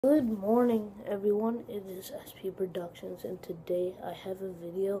Good morning, everyone. It is SP Productions, and today I have a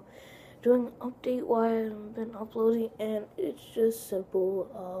video doing an update why I haven't been uploading, and it's just simple.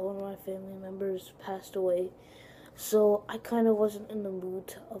 One of my family members passed away, so I kind of wasn't in the mood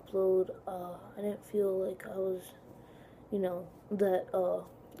to upload. I didn't feel like I was, that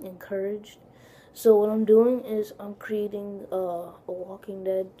encouraged. So what I'm doing is I'm creating a Walking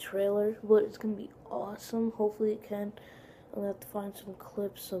Dead trailer, but it's gonna be awesome. Hopefully it can. I'm gonna have to find some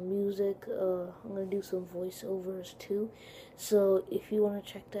clips, some music. I'm gonna do some voiceovers too. So if you want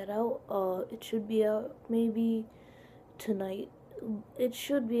to check that out, it should be out maybe tonight. It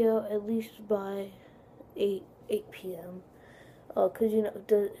should be out at least by 8 p.m. Cause it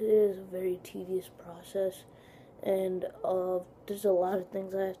is a very tedious process, and there's a lot of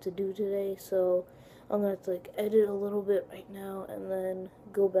things I have to do today. So I'm gonna have to edit a little bit right now, and then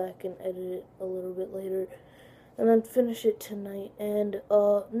go back and edit it a little bit later, and then finish it tonight. And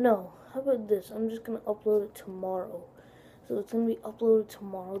no, how about this? I'm just gonna upload it tomorrow. So it's gonna be uploaded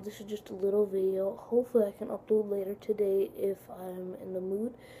tomorrow. This is just a little video. Hopefully I can upload later today if I'm in the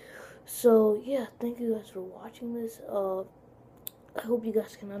mood. So yeah, thank you guys for watching this. I hope you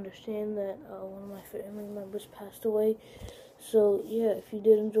guys can understand that one of my family members passed away. So yeah, if you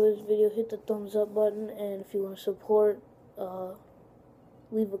did enjoy this video, hit the thumbs up button, and if you want to support,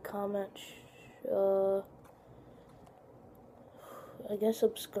 leave a comment. I guess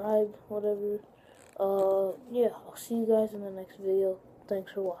subscribe, whatever. Yeah, I'll see you guys in the next video.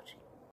 Thanks for watching.